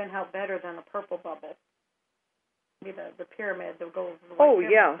might even help better than the purple bubble. The pyramid, the gold.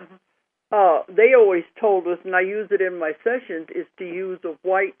 Pyramid. Yeah. Mm-hmm. They always told us, and I use it in my sessions, is to use a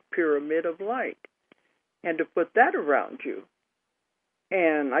white pyramid of light and to put that around you.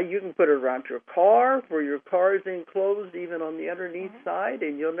 And you can put it around your car, where your car is enclosed, even on the underneath side,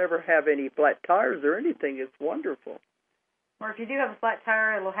 and you'll never have any flat tires or anything. It's wonderful. Or if you do have a flat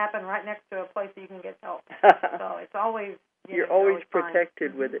tire, it'll happen right next to a place that you can get help. So it's always you're always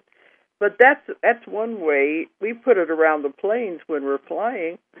protected with it. But that's one way. We put it around the planes when we're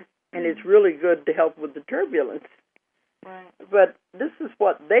flying, and it's really good to help with the turbulence. Right. But this is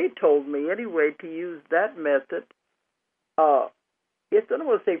what they told me anyway, to use that method. I don't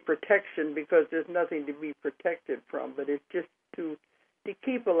want to say protection because there's nothing to be protected from, but it's just to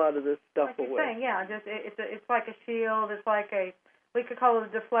keep a lot of this stuff away. You're saying, it's like a shield. It's like we could call it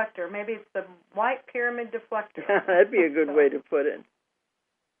a deflector. Maybe it's the white pyramid deflector. That'd be a good way to put it.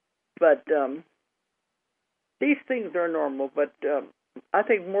 But these things are normal. But I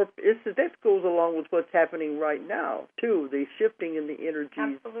think this goes along with what's happening right now too. The shifting in the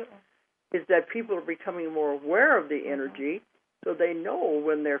energies. Absolutely. Is that people are becoming more aware of the energy. So they know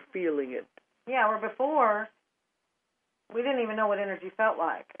when they're feeling it. Yeah, where before, we didn't even know what energy felt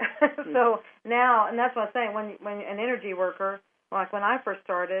like. So now, and that's what I'm saying, when an energy worker, like when I first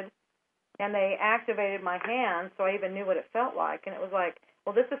started, and they activated my hands, so I even knew what it felt like, and it was like,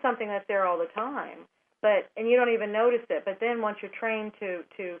 well, this is something that's there all the time, and you don't even notice it. But then once you're trained to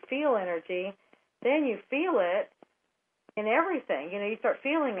feel energy, then you feel it in everything. You start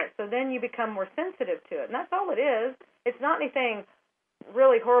feeling it, so then you become more sensitive to it, and that's all it is. It's not anything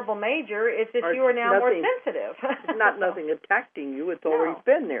really horrible major. It's just you are now more sensitive. It's not nothing attacking you. It's always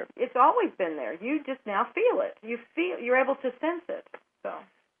been there. It's always been there. You just now feel it. You're able to sense it. So.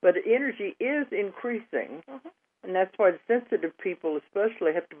 But energy is increasing, and that's why the sensitive people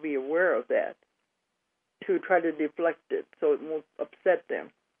especially have to be aware of that to try to deflect it so it won't upset them.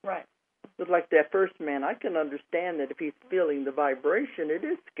 Right. But like that first man, I can understand that if he's feeling the vibration, it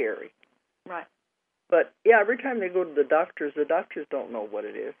is scary. Right. But, every time they go to the doctors don't know what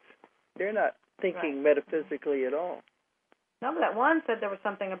it is. They're not thinking metaphysically at all. No, but that one said there was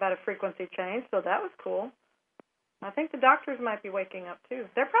something about a frequency change, so that was cool. I think the doctors might be waking up, too.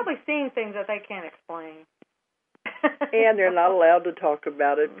 They're probably seeing things that they can't explain. And they're not allowed to talk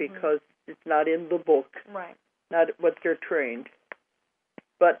about it because it's not in the book. Right. Not what they're trained.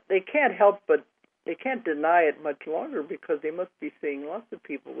 But they can't help but they can't deny it much longer because they must be seeing lots of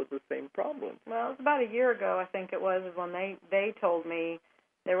people with the same problem. Well, it was about a year ago, I think it was, when they told me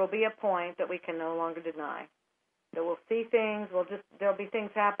there will be a point that we can no longer deny. That we'll see things, there'll be things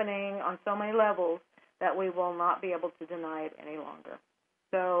happening on so many levels that we will not be able to deny it any longer.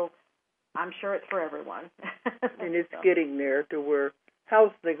 So I'm sure it's for everyone. And it's getting there to where,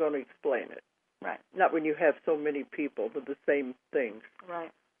 how's they going to explain it? Right. Not when you have so many people with the same things.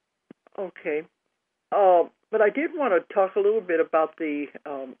 Right. Okay. But I did want to talk a little bit about the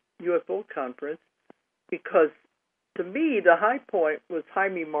UFO conference, because to me the high point was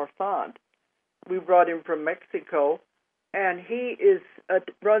Jaime Maussan. We brought him from Mexico, and he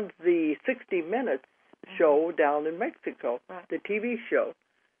runs the 60 Minutes show down in Mexico, right. the TV show.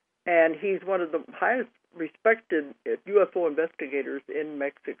 And he's one of the highest respected UFO investigators in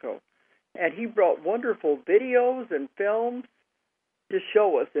Mexico. And he brought wonderful videos and films to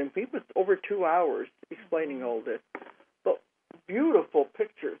show us, and he was over 2 hours explaining all this. But beautiful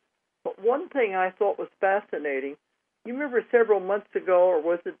pictures. But one thing I thought was fascinating, you remember several months ago, or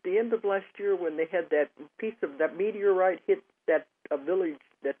was it the end of last year, when they had that piece of that meteorite hit that village,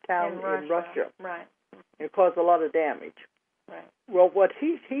 that town in Russia. Right. It caused a lot of damage. Right. Well, what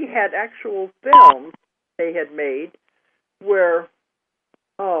he had actual films they had made where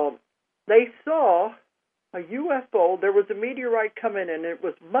they saw a UFO. There was a meteorite coming in, and it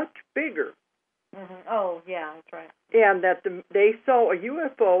was much bigger. Mm-hmm. Oh, yeah, that's right. And that they saw a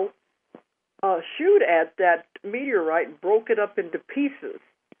UFO shoot at that meteorite and broke it up into pieces.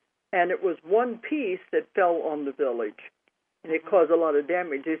 And it was one piece that fell on the village, and it caused a lot of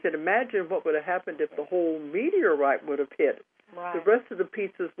damage. They said, imagine what would have happened if the whole meteorite would have hit. Right. The rest of the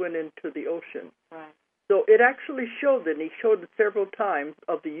pieces went into the ocean. Right. So it actually showed, and he showed it several times,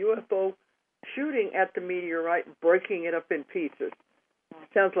 of the UFO shooting at the meteorite, breaking it up in pieces.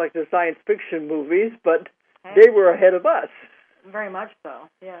 Sounds like the science fiction movies, but they were ahead of us. Very much so,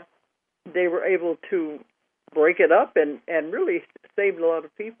 yes. They were able to break it up and really saved a lot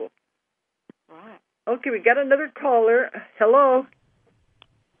of people. Right. Okay, we got another caller. Hello.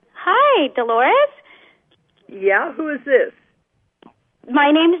 Hi, Dolores. Yeah, who is this?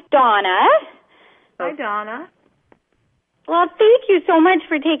 My name's Donna. Hi, Donna. Well, thank you so much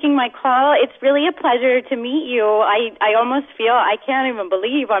for taking my call. It's really a pleasure to meet you. I almost feel I can't even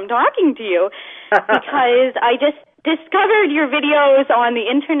believe I'm talking to you because I just discovered your videos on the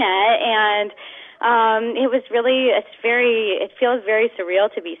internet, and it feels very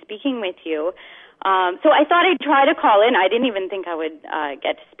surreal to be speaking with you. So I thought I'd try to call in. I didn't even think I would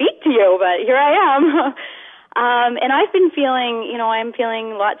get to speak to you, but here I am. And I've been feeling, I'm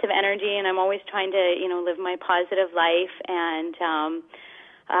feeling lots of energy, and I'm always trying to, live my positive life. And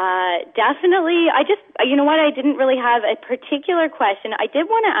definitely, I didn't really have a particular question. I did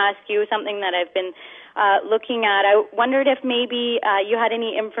want to ask you something that I've been looking at. I wondered if maybe you had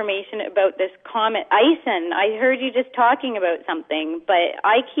any information about this comet Ison. I heard you just talking about something, but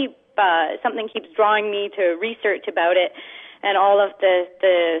something keeps drawing me to research about it and all of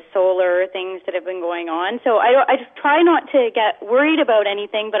the solar things that have been going on. So I just try not to get worried about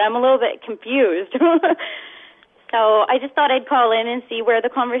anything, but I'm a little bit confused. So I just thought I'd call in and see where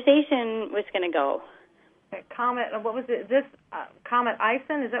the conversation was going to go. Comet, what was it? This Comet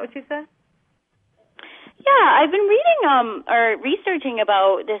Ison, is that what you said? Yeah, I've been reading or researching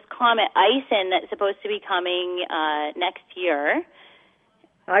about this Comet Ison that's supposed to be coming next year.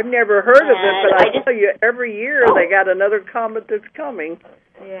 I've never heard of it, but I tell you, every year they got another comet that's coming,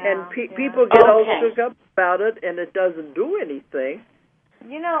 and people get all shook up about it, and it doesn't do anything.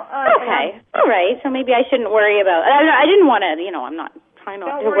 Okay, all right. So maybe I shouldn't worry about. I didn't want to. I'm not trying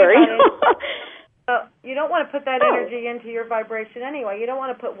not to worry. You don't want to put that energy into your vibration anyway. You don't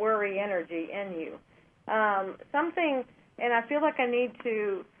want to put worry energy in you. Something, and I feel like I need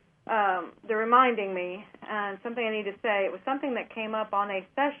to. They're reminding me, and something I need to say. It was something that came up on a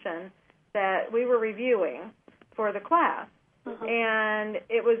session that we were reviewing for the class, and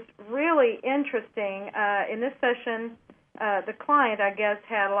it was really interesting. In this session, the client, I guess,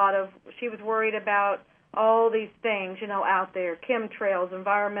 she was worried about all these things, out there, chemtrails,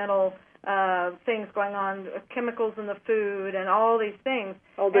 environmental things going on, chemicals in the food, and all these things.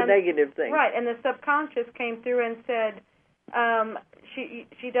 All the negative things. Right, and the subconscious came through and said,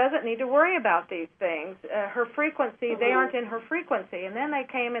 she doesn't need to worry about these things. Her frequency, they aren't in her frequency. And then they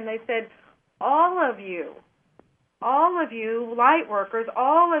came and they said, all of you light workers,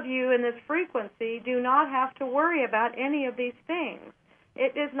 all of you in this frequency do not have to worry about any of these things.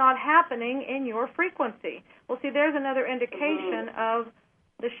 It is not happening in your frequency. Well, see, there's another indication of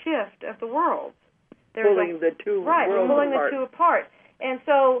the shift of the worlds. Pulling the two apart. And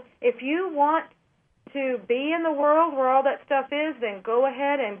so if you want to be in the world where all that stuff is, then go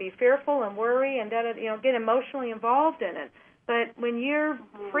ahead and be fearful and worry and get emotionally involved in it. But when your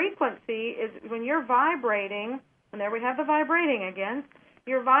frequency is, when you're vibrating, and there we have the vibrating again,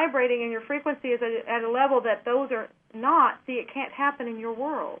 you're vibrating and your frequency is at a level that those are not. See, it can't happen in your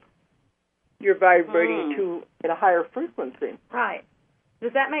world. You're vibrating at a higher frequency. Right.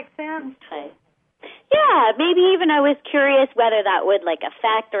 Does that make sense? Okay. Yeah, maybe even I was curious whether that would like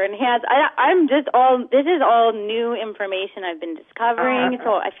affect or enhance. This is all new information I've been discovering,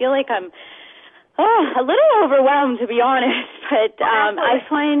 so I feel like I'm a little overwhelmed, to be honest. But I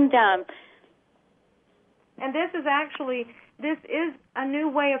find, and this is a new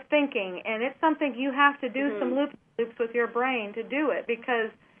way of thinking, and it's something you have to do some loops with your brain to do it, because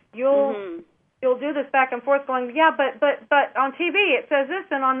you'll do this back and forth going, yeah, but on TV it says this,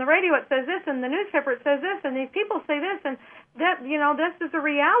 and on the radio it says this, and the newspaper it says this, and these people say this, and that, this is a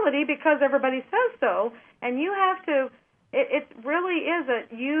reality because everybody says so, and you have to, it really is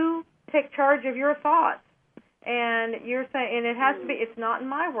you take charge of your thoughts, and you're saying, and it has to be, it's not in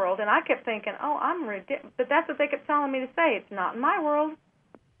my world, and I kept thinking, I'm ridiculous, but that's what they kept telling me to say, it's not in my world,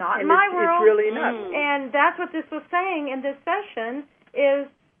 not in my world. It's really not. And that's what this was saying in this session is,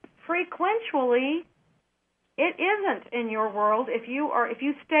 frequentially, it isn't in your world if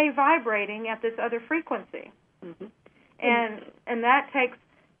you stay vibrating at this other frequency, and that takes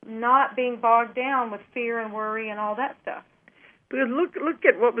not being bogged down with fear and worry and all that stuff. Because look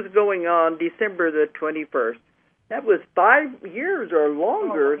at what was going on December the 21st. That was 5 years or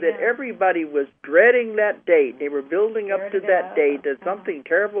longer that everybody was dreading that date. They were building up to that date that something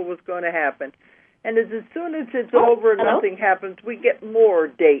terrible was going to happen. And as soon as it's over and nothing happens, we get more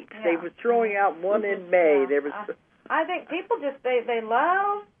dates. Yeah. They were throwing out one in May. There was. I think people just they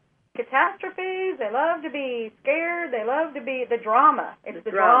love catastrophes. They love to be scared. They love to be the drama. It's the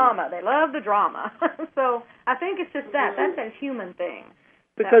drama. They love the drama. So I think it's just that. That's a human thing.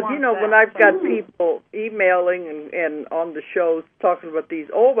 Because when I've got people emailing and on the shows talking about these,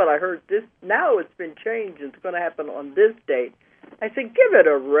 but I heard this. Now it's been changed. It's going to happen on this date. I said, give it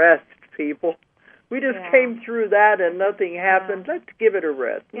a rest, people. We just came through that and nothing happened. Let's give it a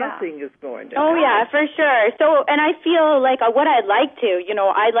rest. Nothing is going to happen. Oh, yeah, for sure. So, and I feel like what I'd like to,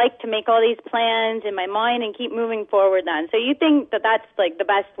 I'd like to make all these plans in my mind and keep moving forward then. So you think that that's like the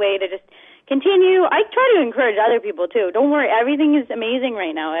best way to just continue? I try to encourage other people, too. Don't worry. Everything is amazing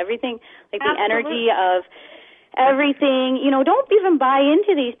right now. Everything, like the energy of everything. Don't even buy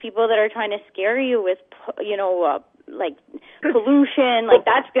into these people that are trying to scare you with, like pollution, like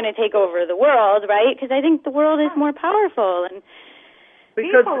that's going to take over the world, right? Because I think the world is more powerful, and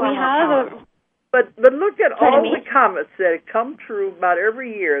because we have But look at all the comets that come true about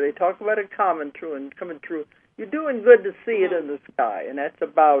every year. They talk about a comet coming true. You're doing good to see it in the sky, and that's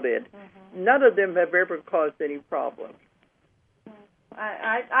about it. None of them have ever caused any problems.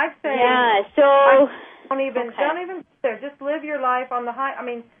 I say, so don't even there. Just live your life on the high. I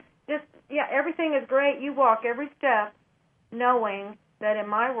mean, everything is great. You walk every step knowing that in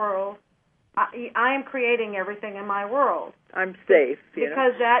my world, I am creating everything in my world. I'm safe.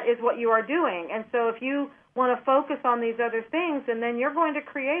 Because that is what you are doing. And so if you want to focus on these other things, and then you're going to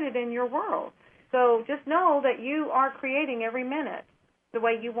create it in your world. So just know that you are creating every minute the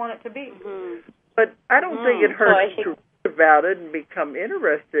way you want it to be. But I don't think it hurts to read about it and become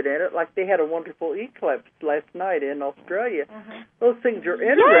interested in it. Like they had a wonderful eclipse last night in Australia. Those things are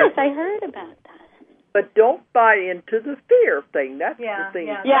interesting. Yes, I heard about that. But don't buy into the fear thing. That's the thing.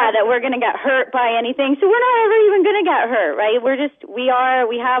 Yeah, that we're going to get hurt by anything. So we're not ever even going to get hurt, right?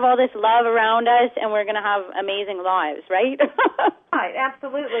 We have all this love around us, and we're going to have amazing lives, right? Right,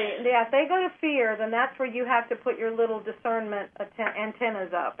 absolutely. Yeah, if they go to fear, then that's where you have to put your little discernment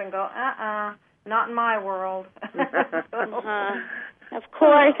antennas up and go, not in my world. Of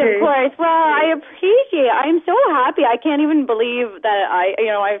course, of course. Well, I appreciate it. I'm so happy. I can't even believe that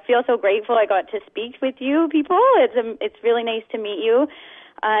I feel so grateful I got to speak with you people. It's really nice to meet you.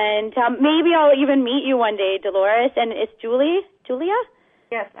 And maybe I'll even meet you one day, Dolores. And it's Julia?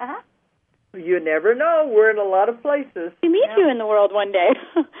 Yes, You never know. We're in a lot of places. We meet you in the world one day.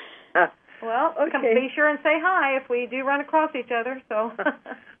 Well, come be sure and say hi if we do run across each other. So.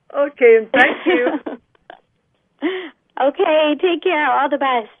 Okay, and thank you. Okay, take care. All the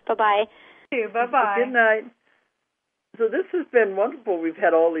best. Bye-bye. Bye-bye. Good night. So this has been wonderful. We've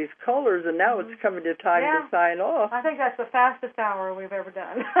had all these callers, and now it's coming to time to sign off. I think that's the fastest hour we've ever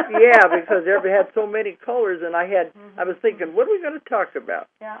done. Yeah, because we had so many callers, and I was thinking, what are we going to talk about?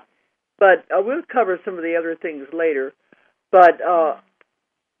 Yeah. But we'll cover some of the other things later. But,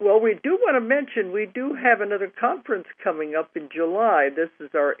 we do want to mention we do have another conference coming up in July. This is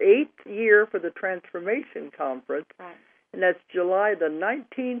our 8th year for the Transformation Conference. Right. And that's July the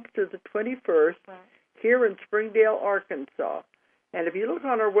 19th to the 21st here in Springdale, Arkansas. And if you look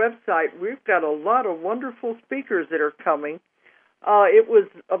on our website, we've got a lot of wonderful speakers that are coming. It was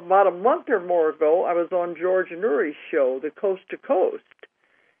about a month or more ago. I was on George Nuri's show, the Coast to Coast,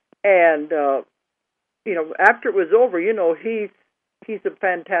 and after it was over, he's has a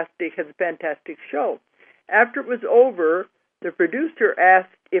fantastic show. After it was over, the producer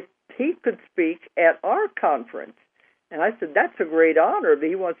asked if he could speak at our conference, and I said that's a great honor that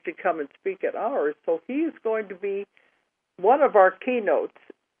he wants to come and speak at ours. So he is going to be one of our keynotes.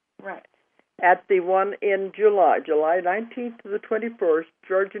 Right. At the one in July 19th to the 21st,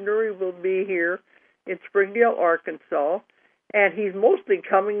 George Nuri will be here in Springdale, Arkansas, and he's mostly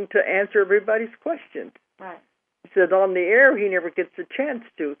coming to answer everybody's questions. Right. He said on the air he never gets a chance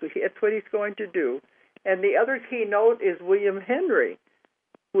to, so that's what he's going to do. And the other keynote is William Henry,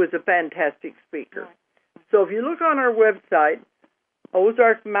 who is a fantastic speaker. Right. So if you look on our website,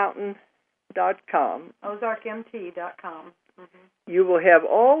 ozarkmountain.com, ozarkmt.com, you will have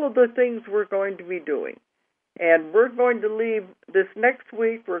all of the things we're going to be doing. And we're going to leave this next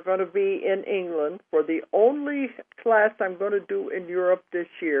week. We're going to be in England for the only class I'm going to do in Europe this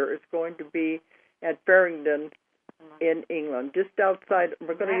year. Is going to be at Farringdon in England, just outside.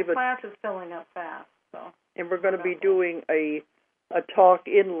 We're going to give class is filling up fast. So. And we're going to be doing a talk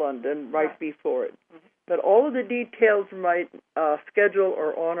in London right before it. Mm-hmm. But all of the details of my schedule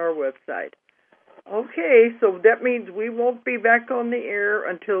are on our website. Okay, so that means we won't be back on the air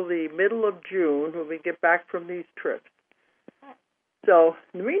until the middle of June when we get back from these trips. So,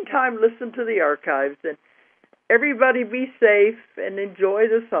 in the meantime, listen to the archives, and everybody be safe and enjoy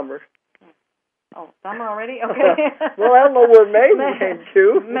the summer. Oh, summer already? Okay. Well, I don't know where May went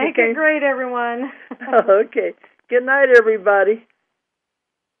to. Make it great, everyone. Okay. Good night, everybody.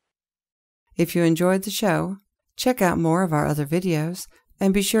 If you enjoyed the show, check out more of our other videos,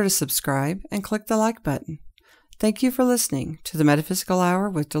 and be sure to subscribe and click the like button. Thank you for listening to the Metaphysical Hour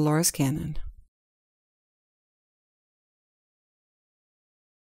with Dolores Cannon.